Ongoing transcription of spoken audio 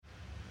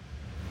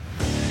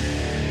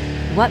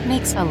What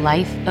makes a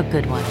life a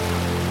good one?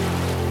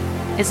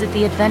 Is it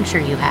the adventure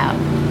you have?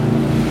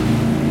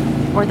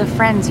 Or the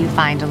friends you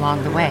find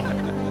along the way?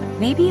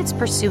 Maybe it's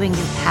pursuing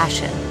your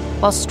passion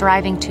while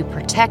striving to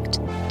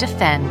protect,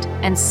 defend,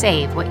 and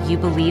save what you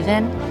believe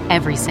in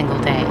every single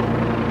day.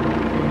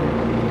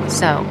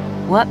 So,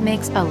 what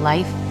makes a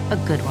life a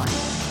good one?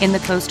 In the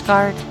Coast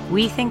Guard,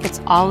 we think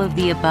it's all of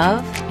the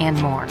above and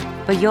more,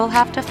 but you'll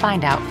have to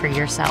find out for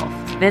yourself.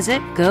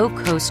 Visit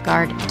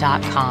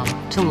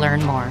gocoastguard.com to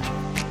learn more.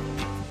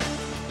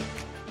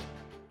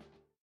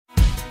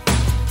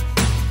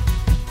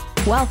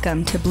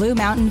 Welcome to Blue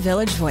Mountain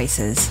Village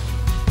Voices.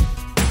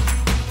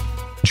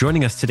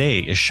 Joining us today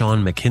is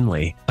Sean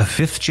McKinley, a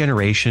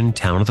fifth-generation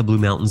Town of the Blue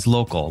Mountains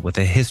local with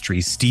a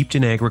history steeped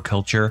in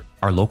agriculture,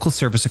 our local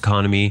service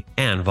economy,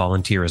 and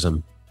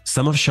volunteerism.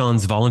 Some of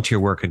Sean's volunteer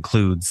work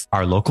includes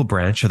our local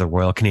branch of the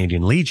Royal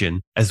Canadian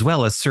Legion, as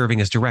well as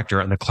serving as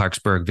director on the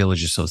Clarksburg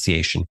Village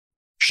Association.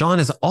 Sean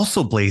is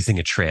also blazing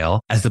a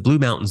trail as the Blue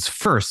Mountains'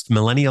 first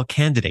millennial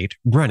candidate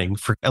running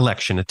for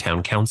election at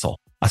Town Council,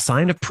 a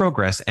sign of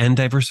progress and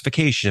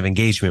diversification of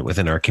engagement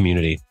within our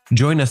community.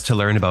 Join us to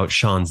learn about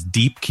Sean's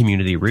deep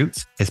community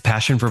roots, his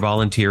passion for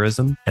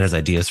volunteerism, and his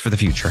ideas for the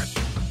future.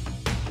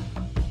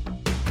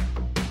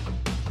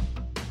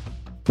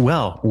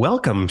 Well,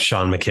 welcome,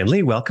 Sean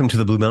McKinley. Welcome to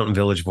the Blue Mountain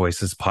Village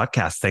Voices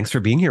podcast. Thanks for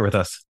being here with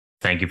us.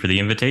 Thank you for the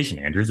invitation,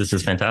 Andrew. This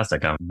is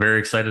fantastic. I'm very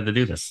excited to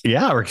do this.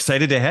 Yeah, we're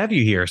excited to have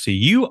you here. So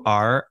you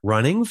are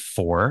running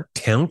for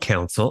Town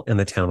Council in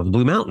the Town of the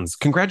Blue Mountains.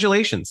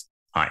 Congratulations.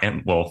 I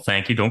am. Well,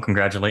 thank you. Don't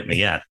congratulate me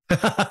yet.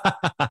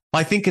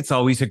 I think it's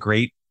always a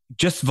great,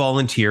 just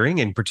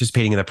volunteering and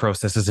participating in the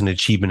process is an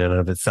achievement in and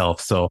of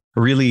itself. So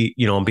really,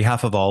 on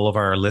behalf of all of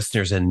our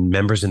listeners and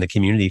members in the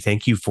community,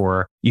 thank you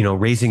for,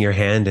 raising your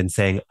hand and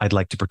saying, I'd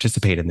like to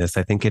participate in this.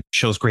 I think it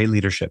shows great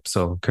leadership.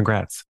 So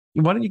congrats.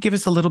 Why don't you give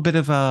us a little bit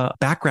of a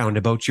background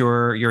about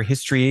your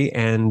history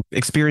and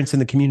experience in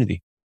the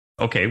community?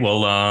 Okay,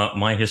 well,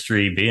 my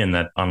history being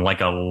that unlike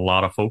a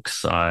lot of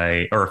folks,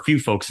 or a few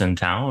folks in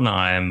town,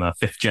 I'm a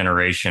fifth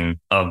generation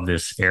of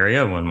this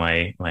area. When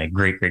my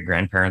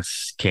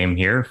great-great-grandparents came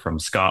here from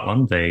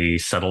Scotland, they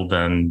settled,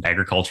 and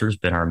agriculture has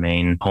been our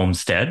main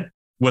homestead.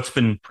 What's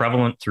been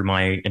prevalent through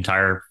my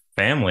entire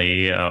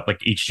family,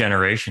 like each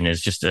generation,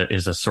 is just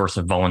is a source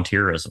of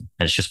volunteerism.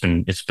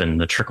 And it's been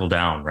the trickle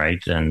down,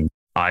 right? And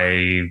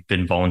I've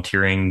been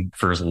volunteering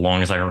for as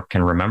long as I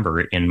can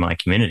remember in my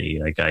community.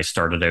 Like I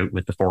started out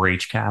with the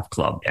 4-H calf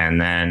club, and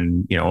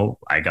then,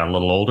 I got a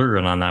little older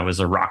and then I was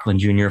a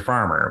Rockland Junior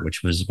farmer,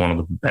 which was one of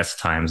the best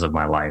times of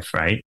my life.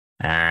 Right.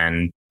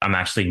 And I'm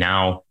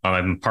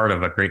part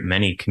of a great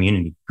many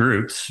community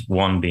groups.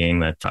 One being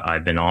that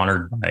I've been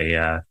honored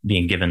by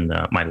being given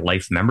my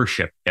life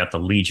membership at the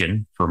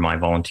Legion for my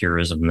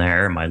volunteerism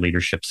there, my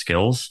leadership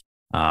skills.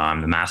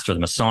 I'm the master of the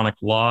Masonic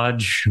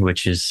Lodge,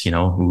 which is,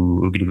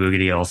 oogity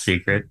boogity, all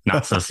secret,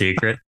 not so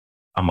secret.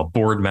 I'm a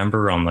board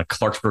member on the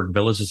Clarksburg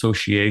Village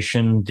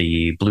Association,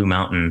 the Blue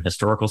Mountain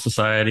Historical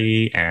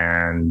Society,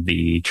 and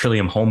the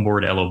Trillium Home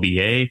Board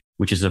LOBA,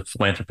 which is a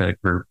philanthropic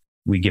group.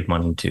 We give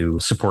money to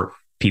support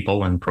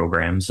people and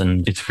programs,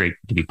 and it's great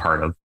to be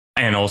part of.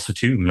 And also,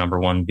 too, number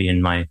one,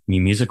 being my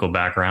musical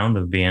background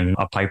of being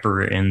a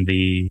piper in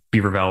the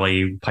Beaver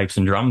Valley Pipes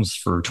and Drums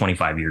for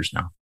 25 years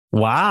now.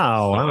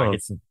 Wow. So I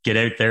get to get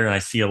out there and I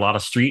see a lot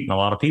of street and a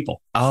lot of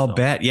people. I'll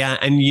bet. Yeah.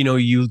 And,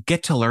 you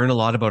get to learn a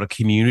lot about a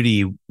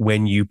community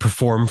when you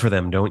perform for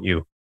them, don't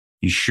you?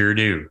 You sure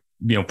do.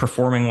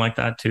 Performing like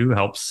that, too,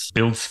 helps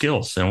build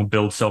skills,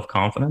 build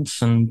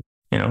self-confidence and,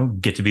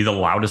 get to be the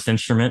loudest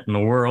instrument in the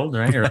world,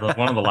 right? Or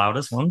one of the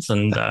loudest ones.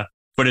 And,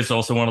 but it's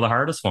also one of the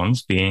hardest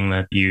ones, being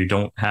that you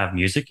don't have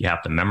music. You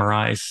have to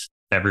memorize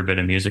every bit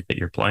of music that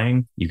you're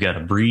playing. You got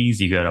to breathe,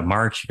 you got to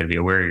march, you got to be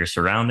aware of your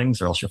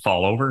surroundings or else you'll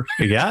fall over.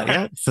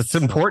 Yeah. It's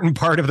an important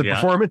part of the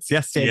performance.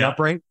 Yes, staying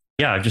upright.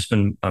 Yeah, I've just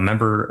been a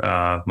member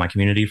of my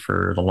community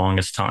for the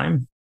longest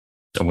time.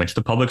 I went to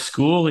the public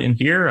school in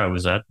here. I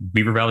was at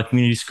Beaver Valley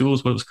Community School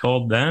is what it was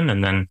called then.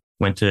 And then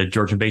went to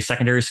Georgian Bay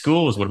Secondary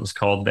School is what it was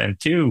called then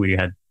too. We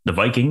had the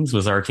Vikings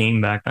was our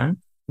team back then.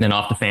 Then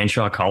off to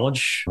Fanshawe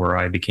College, where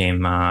I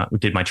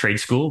did my trade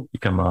school,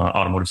 become an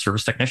automotive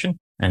service technician.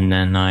 And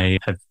then I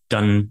have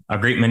done a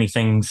great many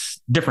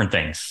different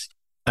things.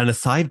 An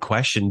aside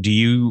question, do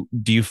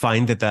you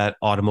find that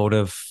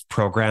automotive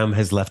program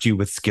has left you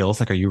with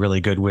skills? Like, are you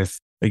really good with,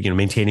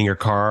 maintaining your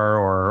car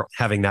or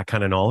having that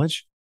kind of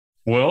knowledge?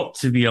 Well,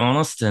 to be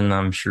honest, and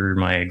I'm sure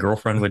my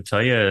girlfriend would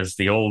tell you, is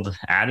the old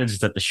adage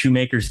that the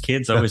shoemaker's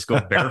kids always go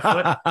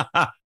barefoot.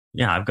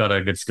 Yeah, I've got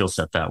a good skill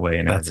set that way.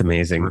 And that's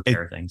amazing.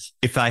 Repair things.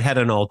 If I had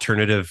an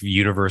alternative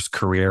universe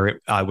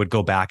career, I would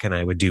go back and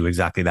I would do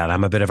exactly that.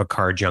 I'm a bit of a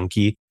car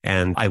junkie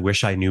and I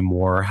wish I knew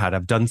more.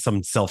 I've done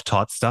some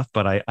self-taught stuff,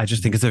 but I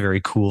just think it's a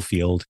very cool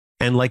field.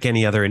 And like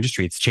any other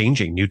industry, it's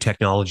changing. New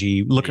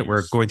technology.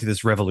 We're going through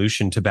this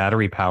revolution to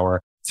battery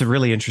power. It's a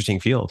really interesting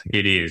field.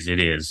 It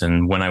is.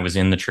 And when I was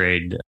in the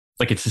trade,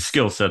 it's a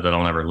skill set that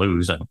I'll never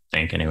lose, I don't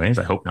think anyways.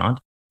 I hope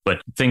not.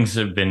 But things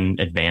have been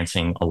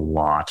advancing a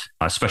lot,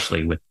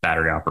 especially with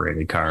battery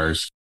operated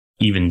cars.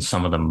 even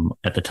some of them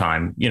at the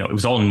time, it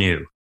was all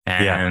new.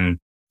 And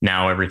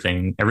now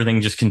everything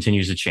just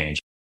continues to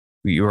change.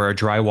 You're a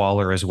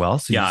drywaller as well.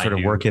 So you sort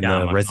of work in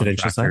the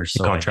residential side.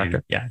 So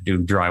contractor. I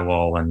do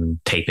drywall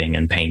and taping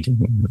and painting.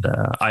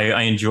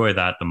 I enjoy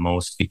that the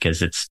most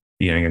because it's,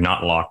 you're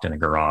not locked in a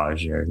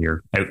garage.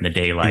 You're out in the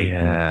daylight.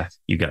 Yeah.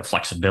 You've got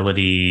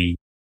flexibility.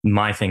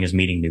 My thing is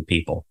meeting new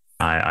people.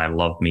 I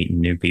love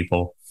meeting new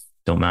people.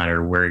 Don't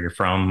matter where you're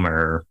from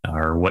or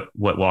what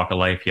walk of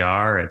life you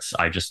are.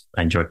 I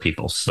enjoy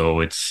people.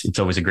 So it's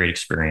always a great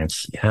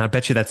experience. Yeah, I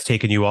bet you that's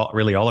taken you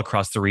all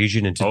across the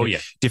region into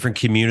different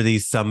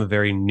communities. Some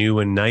very new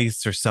and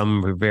nice, or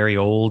some very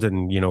old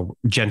and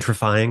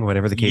gentrifying,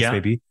 whatever the case may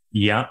be.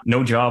 Yeah,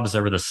 no job is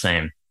ever the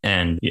same.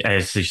 And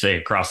as you say,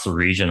 across the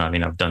region, I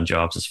mean, I've done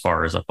jobs as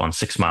far as up on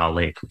 6 Mile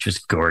Lake, which is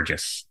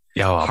gorgeous.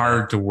 Yeah,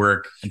 hard to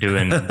work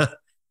doing.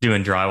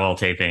 Doing drywall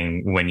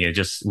taping when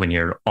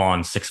you're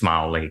on 6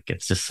 Mile Lake.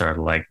 It's just sort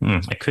of like,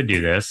 I could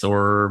do this,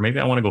 or maybe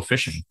I want to go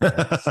fishing.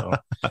 So,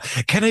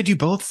 can I do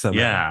both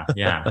somehow?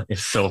 Yeah.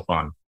 It's so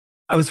fun.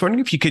 I was wondering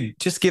if you could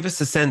just give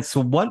us a sense.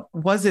 What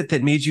was it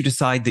that made you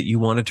decide that you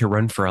wanted to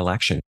run for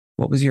election?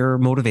 What was your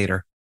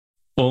motivator?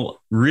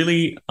 Well,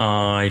 really,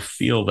 I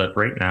feel that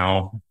right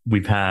now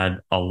we've had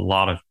a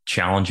lot of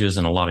challenges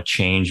and a lot of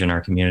change in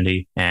our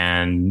community.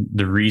 And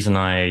the reason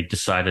I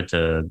decided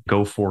to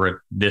go for it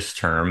this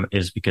term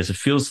is because it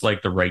feels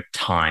like the right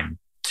time.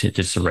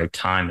 It's the right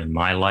time in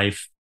my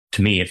life.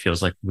 To me, it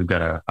feels like we've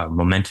got a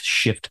momentous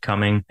shift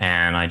coming.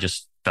 And I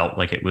just felt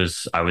like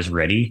I was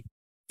ready.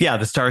 Yeah,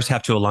 the stars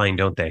have to align,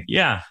 don't they?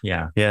 Yeah.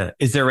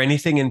 Is there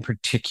anything in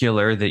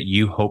particular that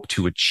you hope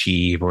to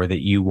achieve or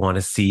that you want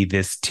to see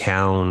this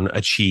town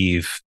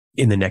achieve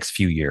in the next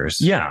few years?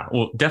 Yeah,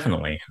 well,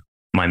 definitely.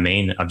 My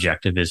main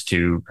objective is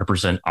to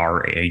represent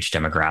our age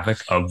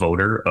demographic of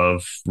voter,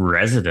 of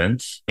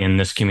residents in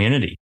this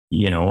community.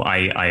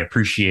 I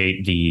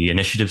appreciate the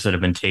initiatives that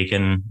have been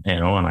taken,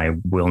 and I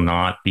will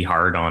not be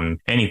hard on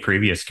any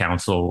previous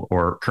council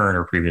or current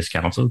or previous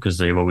council, because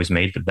they've always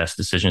made the best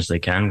decisions they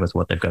can with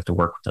what they've got to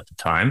work with at the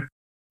time.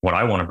 What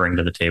I want to bring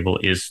to the table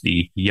is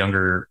the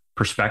younger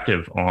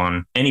perspective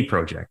on any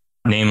project,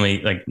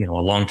 namely a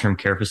long-term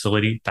care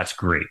facility. That's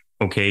great.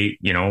 Okay.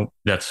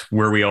 That's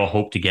where we all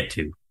hope to get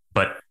to.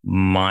 But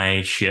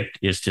my shift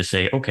is to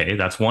say, okay,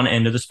 that's one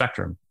end of the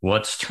spectrum.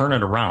 Let's turn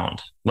it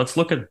around. Let's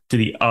look to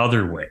the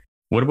other way.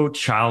 What about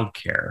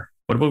childcare?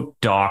 What about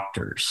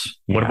doctors?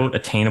 What about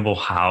attainable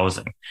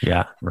housing?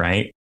 Yeah.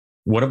 Right.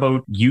 What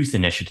about youth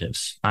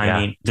initiatives? I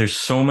mean, there's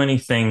so many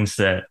things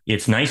that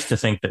it's nice to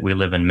think that we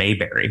live in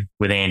Mayberry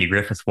with Andy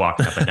Griffith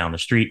walking up and down the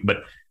street, but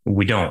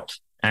we don't.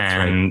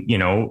 And,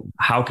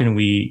 how can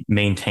we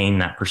maintain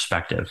that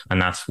perspective?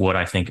 And that's what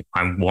I think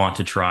I want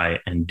to try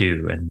and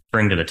do and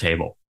bring to the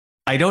table.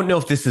 I don't know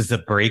if this is a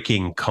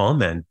breaking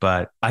comment,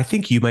 but I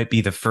think you might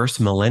be the first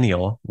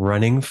millennial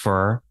running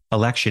for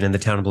election in the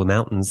town of Blue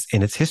Mountains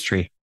in its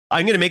history.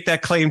 I'm going to make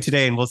that claim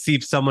today, and we'll see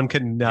if someone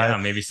can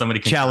maybe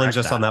somebody can challenge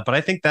us on that. But I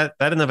think that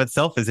in and of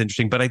itself is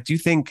interesting. But I do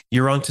think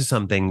you're onto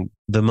something.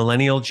 The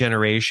millennial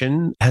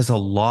generation has a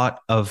lot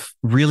of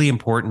really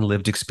important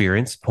lived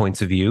experience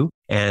points of view,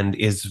 and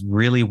is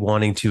really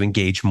wanting to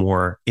engage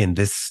more in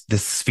this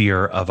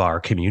sphere of our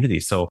community.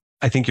 So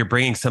I think you're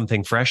bringing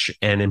something fresh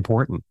and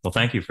important. Well,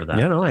 thank you for that.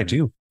 Yeah, no, I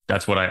do.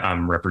 That's what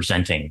I'm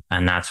representing.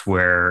 And that's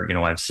where,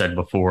 I've said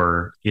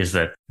before, is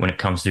that when it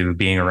comes to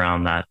being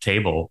around that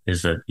table,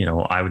 is that,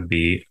 I would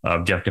be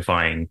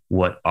objectifying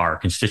what our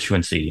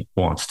constituency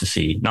wants to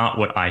see, not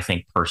what I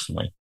think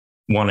personally.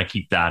 Want to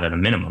keep that at a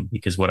minimum,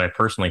 because what I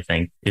personally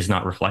think is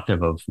not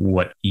reflective of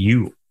what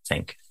you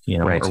think,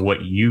 right, or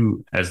what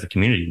you as the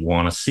community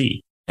want to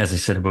see. As I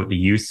said about the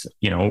youth,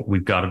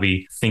 we've got to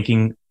be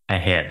thinking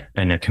ahead.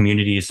 And a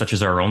community such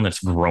as our own that's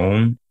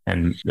grown,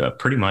 and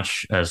pretty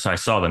much, as I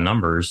saw the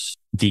numbers,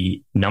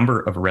 the number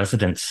of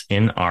residents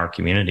in our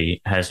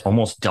community has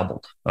almost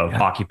doubled of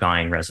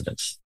occupying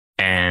residents.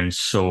 And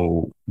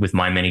so with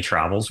my many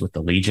travels with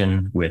the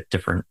Legion, with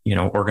different,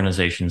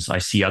 organizations, I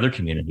see other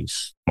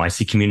communities. I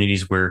see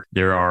communities where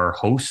there are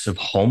hosts of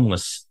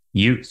homeless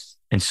youth.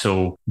 And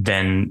so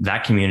then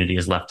that community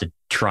is left to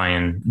try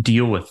and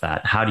deal with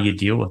that. How do you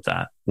deal with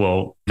that?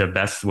 Well, the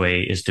best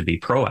way is to be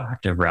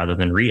proactive rather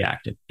than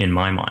reactive, in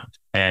my mind.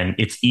 And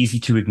it's easy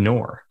to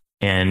ignore.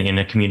 And in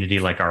a community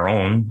like our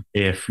own,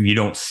 if you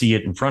don't see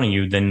it in front of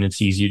you, then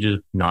it's easy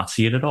to not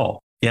see it at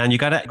all. Yeah, and you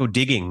got to go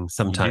digging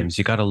sometimes.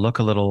 You got to look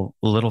a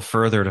little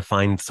further to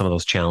find some of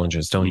those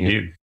challenges, don't you?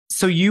 You do.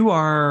 So you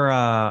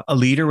are a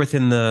leader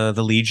within the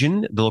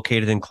Legion,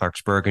 located in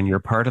Clarksburg, and you're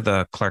part of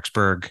the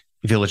Clarksburg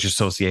Village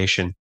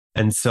Association.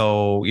 And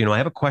so, I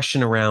have a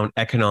question around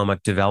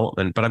economic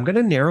development, but I'm going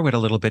to narrow it a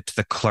little bit to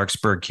the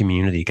Clarksburg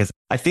community, because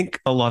I think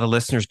a lot of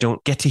listeners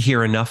don't get to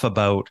hear enough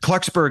about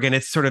Clarksburg and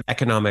its sort of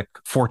economic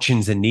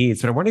fortunes and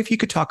needs. But I wonder if you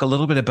could talk a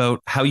little bit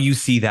about how you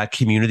see that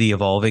community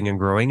evolving and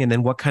growing, and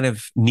then what kind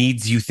of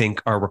needs you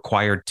think are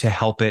required to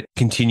help it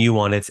continue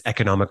on its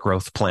economic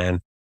growth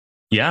plan.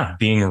 Yeah,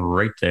 being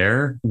right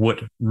there.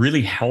 What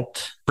really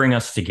helped bring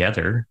us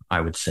together,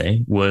 I would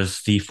say,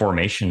 was the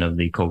formation of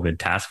the COVID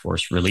Task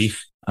Force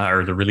Relief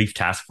or the Relief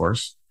Task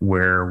Force,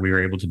 where we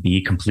were able to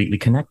be completely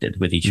connected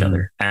with each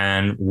other.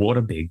 And what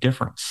a big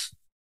difference.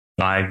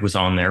 I was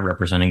on there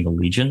representing the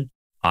Legion.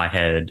 I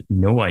had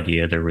no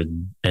idea there were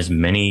as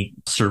many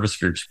service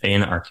groups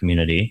in our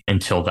community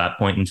until that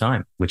point in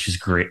time, which is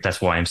great.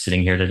 That's why I'm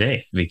sitting here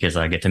today, because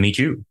I get to meet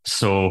you.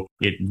 So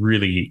it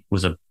really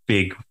was a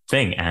big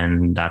thing.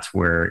 And that's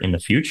where in the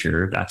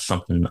future, that's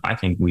something I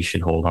think we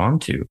should hold on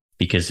to,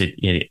 because it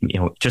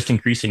just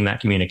increasing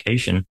that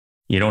communication.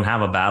 You don't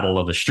have a battle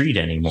of the street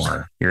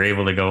anymore. You're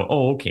able to go,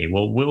 oh, okay,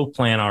 well, we'll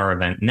plan our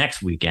event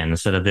next weekend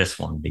instead of this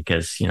one,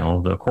 because,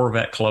 the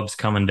Corvette Club's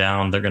coming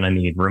down. They're going to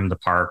need room to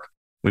park.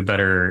 We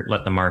better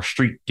let the Marsh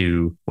Street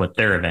do what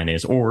their event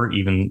is, or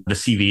even the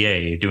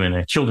CVA doing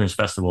a children's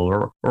festival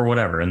or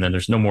whatever. And then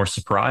there's no more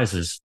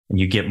surprises, and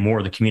you get more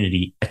of the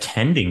community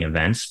attending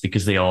events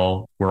because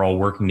we're all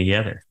working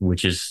together,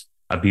 which is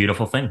a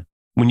beautiful thing.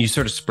 When you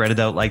sort of spread it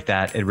out like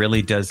that, it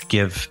really does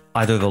give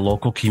either the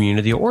local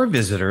community or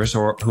visitors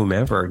or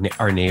whomever,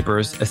 our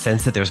neighbors, a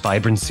sense that there's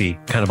vibrancy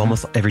kind of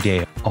almost every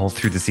day, all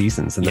through the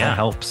seasons. And that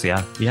helps.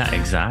 Yeah. Yeah,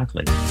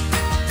 exactly.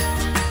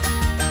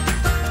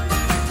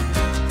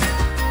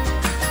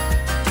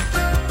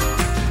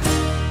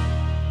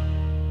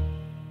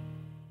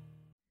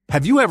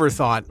 Have you ever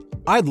thought,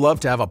 I'd love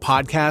to have a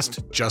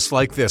podcast just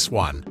like this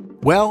one?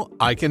 Well,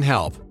 I can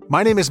help.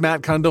 My name is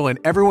Matt Kundle, and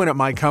everyone at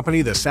my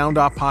company, the Sound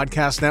Off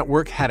Podcast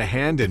Network, had a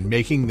hand in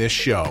making this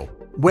show.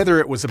 Whether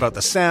it was about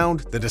the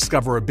sound, the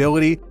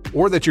discoverability,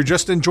 or that you're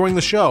just enjoying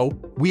the show,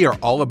 we are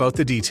all about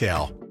the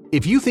detail.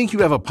 If you think you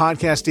have a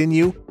podcast in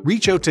you,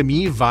 reach out to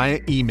me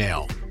via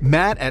email,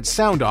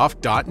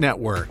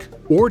 matt@soundoff.network,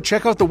 or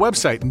check out the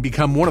website and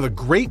become one of the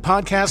great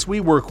podcasts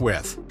we work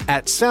with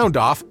at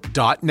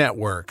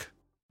soundoff.network.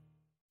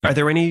 Are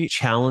there any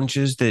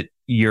challenges that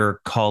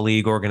your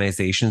colleague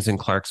organizations in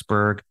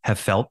Clarksburg have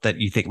felt that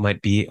you think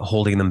might be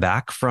holding them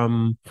back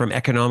from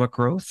economic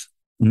growth?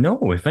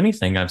 No, if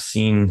anything, I've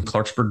seen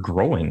Clarksburg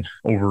growing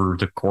over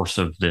the course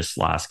of this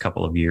last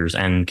couple of years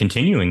and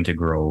continuing to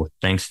grow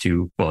thanks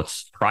to,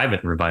 it's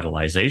private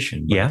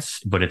revitalization.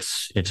 But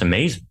it's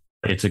amazing.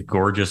 It's a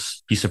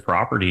gorgeous piece of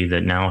property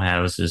that now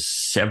houses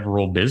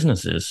several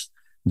businesses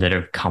that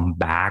have come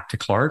back to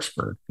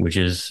Clarksburg, which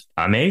is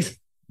amazing.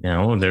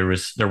 There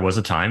was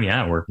a time,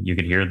 where you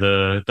could hear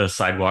the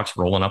sidewalks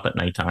rolling up at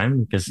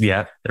nighttime because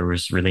there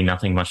was really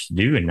nothing much to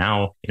do. And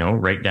now,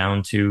 right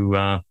down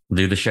to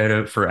do the shout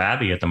out for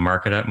Abby at the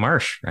market at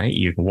Marsh, right?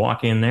 You can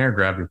walk in there,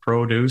 grab your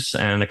produce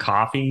and a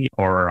coffee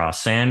or a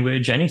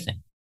sandwich,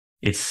 anything.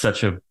 It's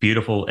such a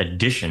beautiful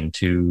addition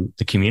to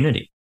the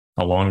community,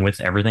 along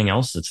with everything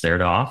else that's there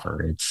to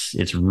offer.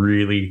 It's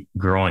really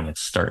growing.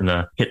 It's starting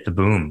to hit the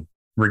boom.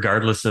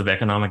 Regardless of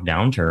economic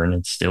downturn,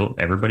 it's still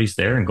everybody's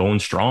there and going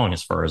strong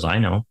as far as I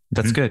know.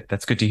 That's good.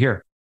 That's good to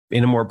hear.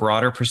 In a more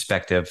broader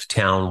perspective,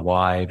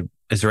 town-wide,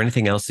 is there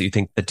anything else that you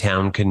think the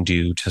town can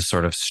do to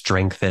sort of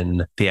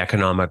strengthen the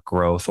economic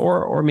growth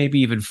or maybe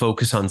even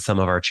focus on some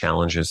of our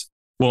challenges?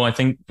 Well, I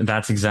think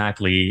that's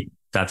exactly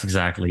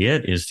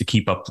it, is to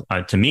keep up,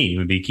 to me,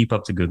 would be keep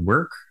up the good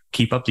work,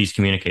 keep up these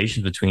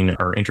communications between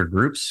our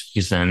intergroups,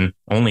 because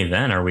only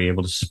then are we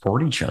able to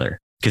support each other.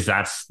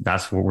 Because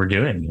that's what we're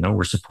doing.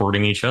 We're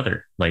supporting each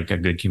other like a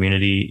good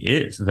community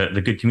is,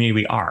 the good community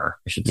we are,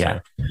 I should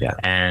say. Yeah.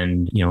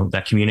 And,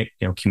 that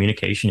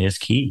communication is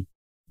key.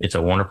 It's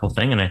a wonderful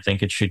thing. And I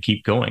think it should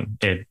keep going.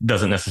 It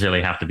doesn't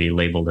necessarily have to be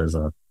labeled as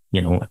a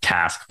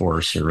task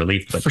force or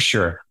relief, but for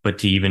sure. But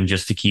to even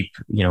just to keep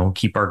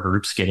our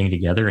groups getting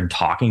together and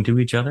talking to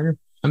each other.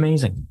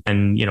 Amazing.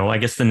 And, I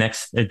guess the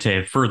next,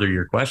 to further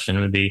your question,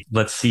 would be,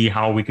 let's see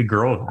how we could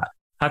grow that.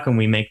 How can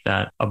we make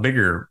that a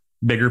bigger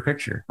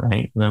picture,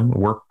 right? Then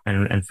work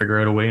and figure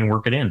out a way and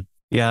work it in.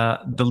 Yeah.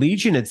 The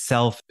Legion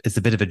itself is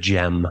a bit of a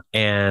gem.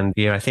 And,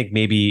 I think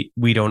maybe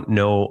we don't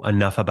know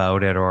enough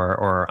about it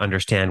or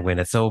understand when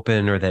it's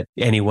open or that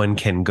anyone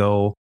can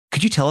go.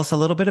 Could you tell us a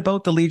little bit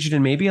about the Legion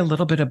and maybe a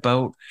little bit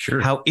about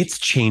how it's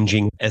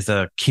changing as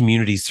a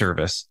community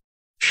service?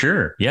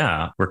 Sure.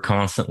 Yeah. We're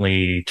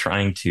constantly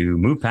trying to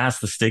move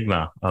past the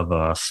stigma of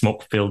a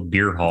smoke-filled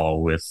beer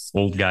hall with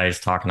old guys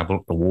talking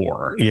about the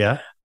war. Yeah.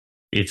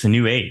 It's a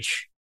new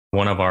age.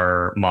 One of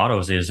our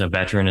mottos is a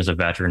veteran is a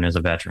veteran is a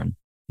veteran.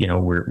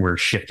 We're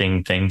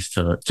shifting things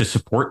to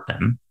support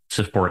them,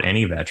 support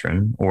any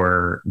veteran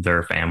or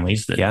their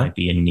families that might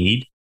be in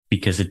need,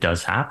 because it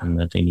does happen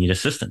that they need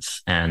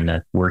assistance and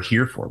that we're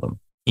here for them.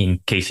 In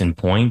case in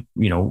point,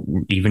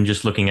 even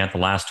just looking at the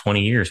last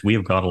 20 years, we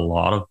have got a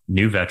lot of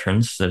new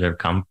veterans that have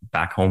come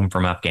back home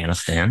from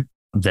Afghanistan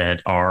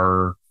that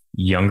are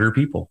younger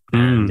people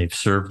and they've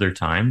served their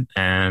time,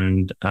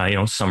 and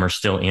some are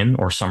still in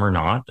or some are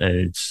not.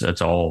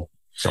 It's all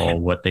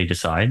what they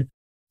decide.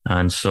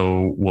 And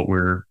so what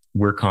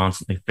we're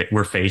constantly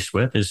faced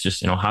with is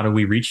just how do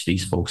we reach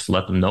these folks to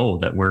let them know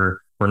that we're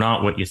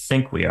not what you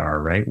think we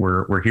are, right?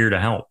 We're here to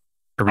help.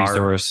 A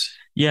resource.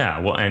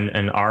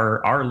 And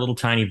our little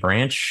tiny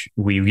branch,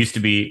 we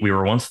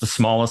were once the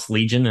smallest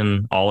Legion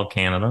in all of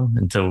Canada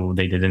until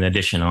they did an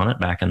addition on it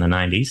back in the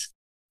 90s.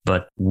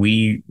 but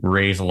we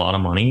raise a lot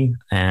of money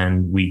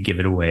and we give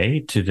it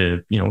away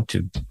to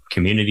to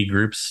community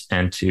groups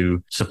and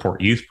to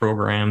support youth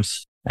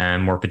programs.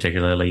 And more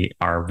particularly,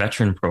 our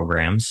veteran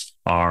programs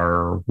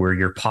are where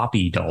your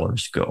poppy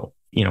dollars go.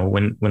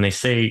 When they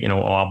say,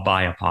 oh, I'll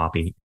buy a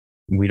poppy,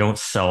 we don't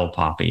sell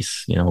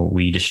poppies.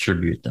 We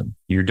distribute them.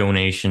 Your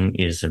donation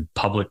is a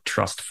public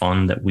trust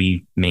fund that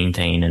we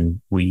maintain, and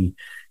we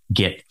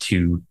get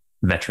to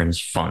veterans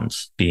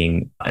funds,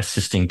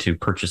 assisting to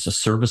purchase a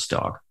service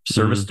dog.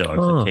 Service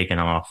dogs have taken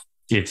off.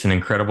 It's an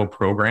incredible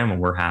program,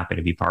 and we're happy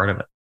to be part of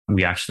it.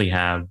 We actually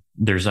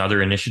there's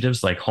other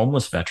initiatives like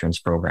homeless veterans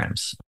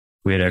programs.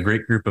 We had a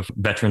great group of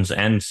veterans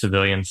and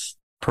civilians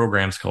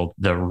programs called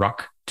the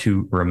Ruck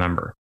to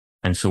Remember.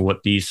 And so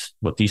what these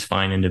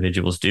fine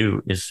individuals did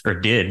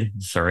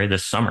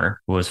this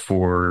summer was,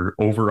 for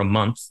over a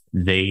month,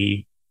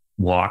 they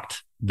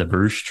walked the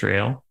Bruce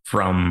Trail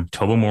from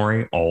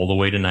Tobermory all the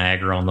way to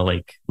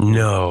Niagara-on-the-Lake.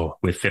 No.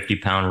 With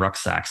 50-pound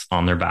rucksacks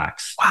on their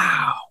backs.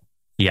 Wow.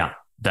 Yeah.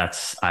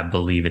 I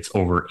believe it's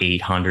over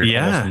 800,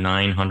 almost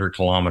 900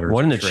 kilometers.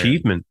 What an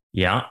achievement.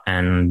 Yeah.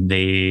 And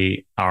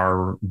their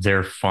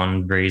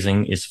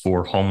fundraising is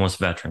for homeless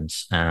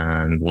veterans.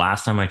 And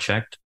last time I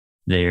checked,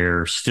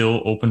 they're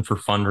still open for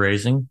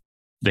fundraising.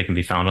 They can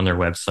be found on their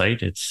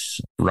website.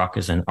 It's Ruck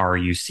as in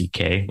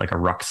RUCK, like a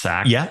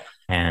rucksack. Yeah.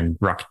 And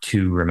Ruck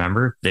to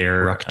Remember.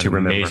 They're an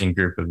amazing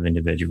group of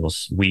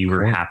individuals. We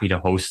were happy to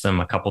host them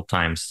a couple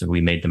times. So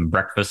we made them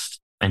breakfast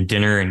and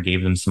dinner and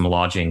gave them some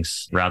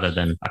lodgings rather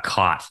than a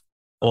cot.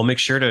 We'll make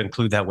sure to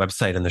include that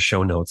website in the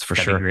show notes for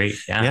sure. That'd be great.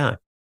 Yeah.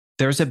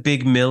 There's a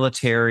big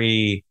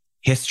military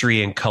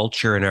history and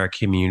culture in our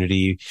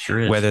community,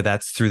 sure is. Whether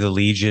that's through the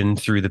Legion,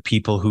 through the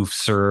people who've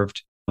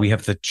served. We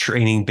have the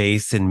training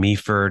base in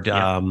Meaford.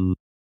 Yep.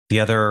 The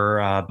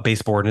other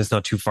base Borden is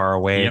not too far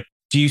away. Yep.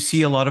 Do you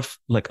see a lot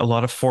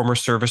of former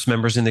service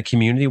members in the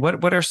community?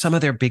 What are some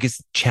of their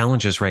biggest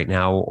challenges right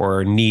now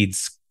or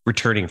needs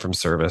returning from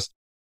service?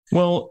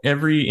 Well,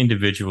 every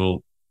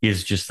individual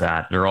is just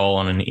that. They're all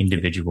on an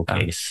individual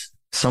case.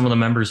 Some of the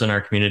members in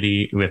our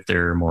community, if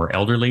they're more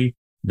elderly,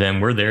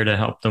 then we're there to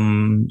help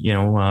them,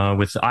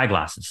 with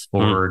eyeglasses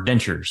or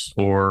dentures,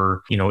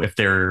 or, if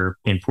they're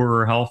in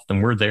poorer health,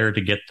 then we're there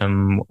to get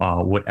them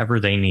whatever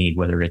they need,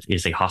 whether it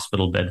is a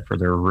hospital bed for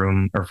their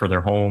room or for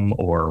their home,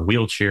 or a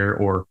wheelchair,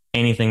 or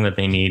anything that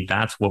they need.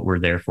 That's what we're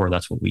there for.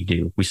 That's what we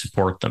do. We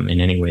support them in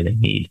any way they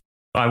need.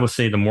 I will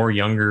say the more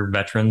younger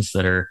veterans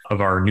that are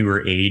of our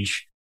newer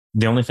age,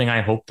 the only thing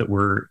I hope that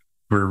we're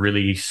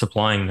really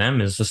supplying them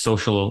is a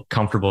social,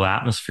 comfortable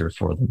atmosphere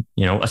for them,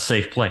 a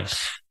safe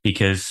place.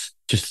 Because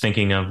just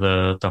thinking of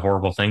the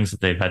horrible things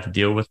that they've had to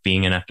deal with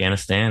being in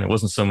Afghanistan, it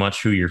wasn't so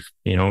much who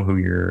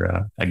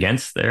you're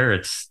against there.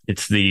 It's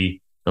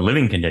the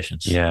living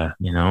conditions. Yeah.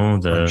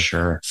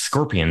 The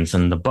scorpions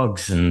and the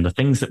bugs and the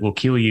things that will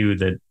kill you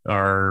that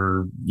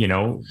are,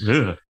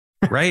 ugh.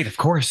 Right. Of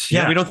course.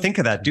 Yeah. We don't think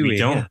of that, do we? We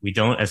don't. Yeah. We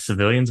don't, as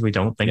civilians, we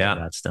don't think of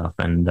that stuff.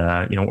 And,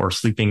 or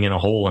sleeping in a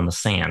hole in the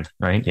sand,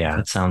 right? Yeah.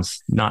 That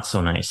sounds not so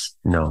nice.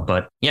 No.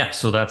 But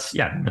so that's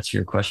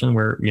your question,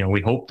 where,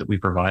 we hope that we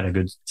provide a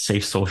good,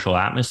 safe social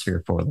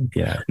atmosphere for them.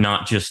 Yeah.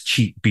 Not just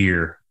cheap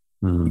beer.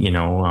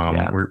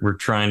 We're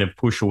trying to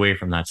push away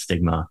from that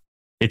stigma.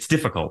 It's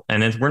difficult,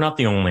 and we're not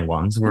the only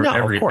ones.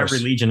 Every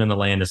Legion in the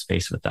land is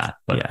faced with that.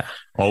 But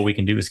all we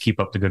can do is keep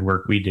up the good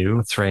work we do.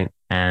 That's right.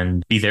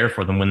 And be there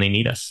for them when they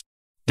need us.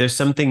 There's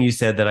something you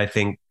said that I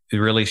think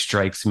really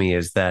strikes me,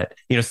 is that,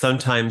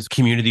 sometimes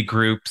community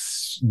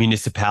groups,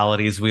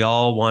 municipalities, we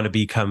all want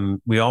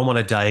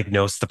to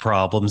diagnose the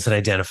problems and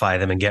identify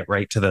them and get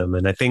right to them.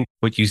 And I think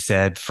what you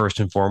said first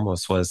and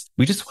foremost was,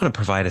 we just want to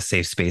provide a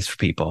safe space for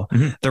people.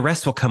 Mm-hmm. The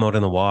rest will come out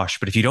in the wash.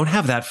 But if you don't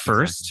have that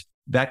first,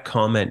 that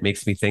comment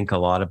makes me think a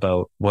lot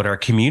about what our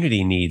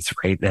community needs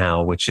right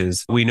now, which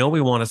is, we know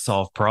we want to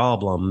solve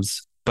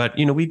problems. But,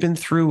 we've been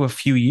through a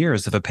few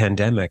years of a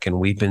pandemic, and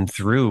we've been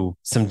through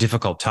some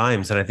difficult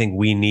times. And I think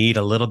we need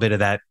a little bit of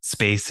that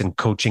space and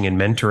coaching and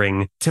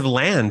mentoring to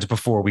land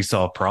before we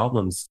solve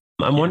problems.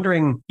 I'm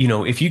wondering,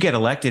 if you get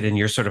elected and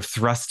you're sort of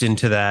thrust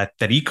into that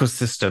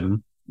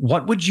ecosystem,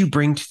 what would you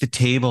bring to the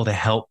table to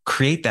help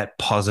create that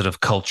positive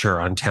culture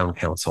on town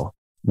council?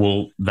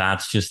 Well,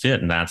 that's just it.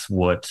 And that's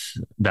what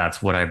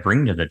I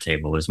bring to the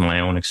table, is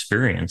my own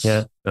experience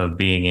of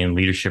being in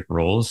leadership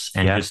roles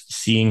and just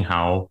seeing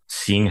how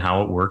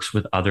it works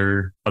with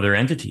other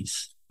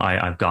entities.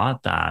 I've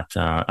got that.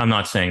 I'm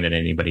not saying that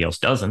anybody else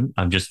doesn't.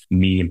 I'm just,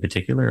 me in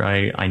particular.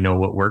 I know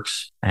what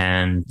works,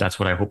 and that's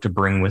what I hope to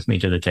bring with me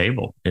to the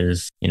table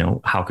is,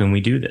 how can we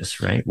do this?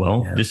 Right.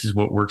 Well, this is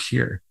what works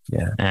here.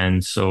 Yeah.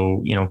 And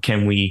so,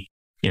 can we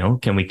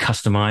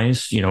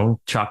customize,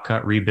 chop,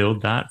 cut,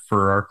 rebuild that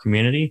for our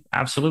community?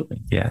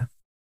 Absolutely. Yeah.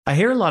 I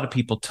hear a lot of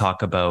people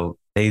talk about,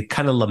 they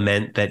kind of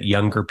lament that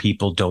younger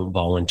people don't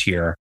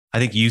volunteer. I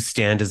think you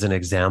stand as an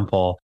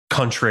example,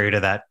 contrary to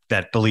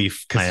that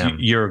belief, because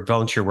your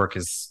volunteer work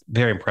is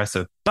very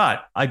impressive.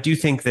 But I do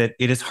think that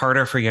it is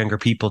harder for younger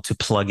people to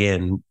plug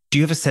in. Do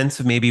you have a sense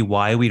of maybe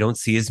why we don't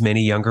see as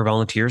many younger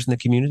volunteers in the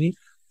community?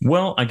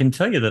 Well, I can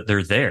tell you that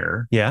they're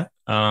there. Yeah.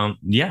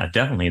 Yeah,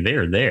 definitely.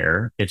 They're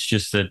there. It's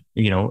just that,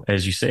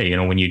 as you say,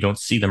 when you don't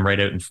see them right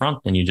out in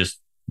front, then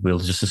we'll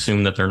just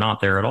assume that they're not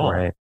there at all.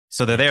 Right.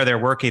 So they're there, they're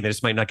working, they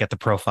just might not get the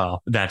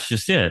profile. That's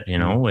just it.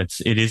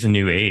 It is a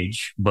new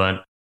age,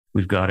 but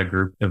we've got a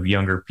group of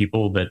younger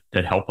people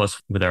that help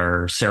us with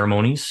our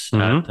ceremonies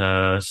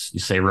at,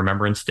 say,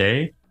 Remembrance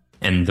Day.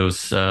 And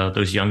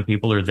those young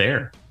people are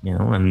there,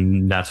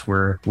 and that's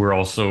where we're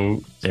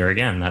also there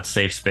again, that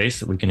safe space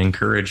that we can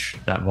encourage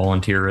that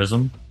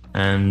volunteerism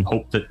and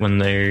hope that when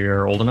they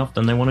are old enough,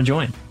 then they want to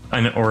join.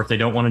 Or if they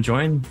don't want to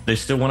join, they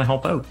still want to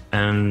help out.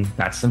 And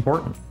that's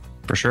important.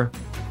 For sure.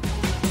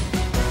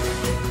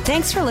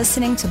 Thanks for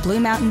listening to Blue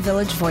Mountain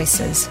Village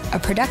Voices, a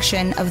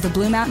production of the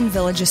Blue Mountain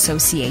Village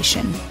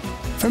Association.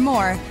 For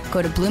more,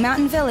 go to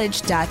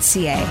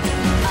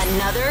bluemountainvillage.ca.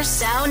 Another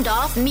Sound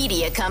Off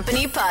Media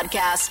Company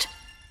podcast.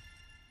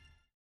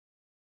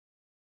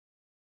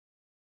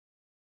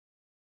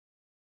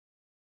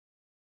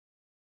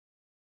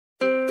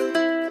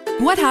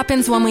 What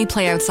happens when we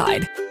play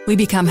outside? We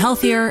become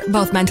healthier,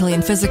 both mentally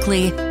and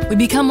physically. We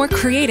become more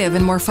creative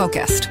and more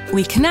focused.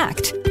 We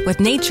connect with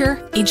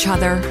nature, each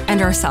other,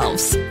 and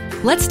ourselves.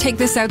 Let's Take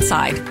This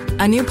Outside,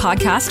 a new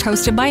podcast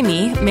hosted by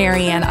me,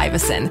 Marianne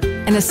Iveson,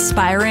 an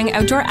aspiring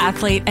outdoor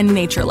athlete and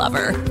nature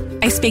lover.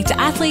 I speak to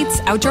athletes,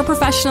 outdoor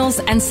professionals,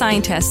 and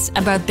scientists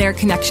about their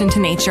connection to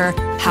nature,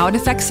 how it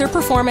affects their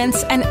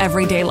performance, and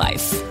everyday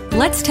life.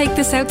 Let's Take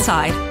This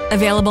Outside,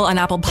 available on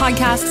Apple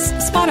Podcasts,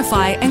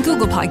 Spotify, and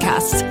Google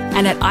Podcasts,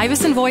 and at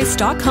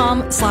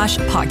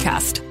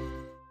ivesonvoice.com/podcast.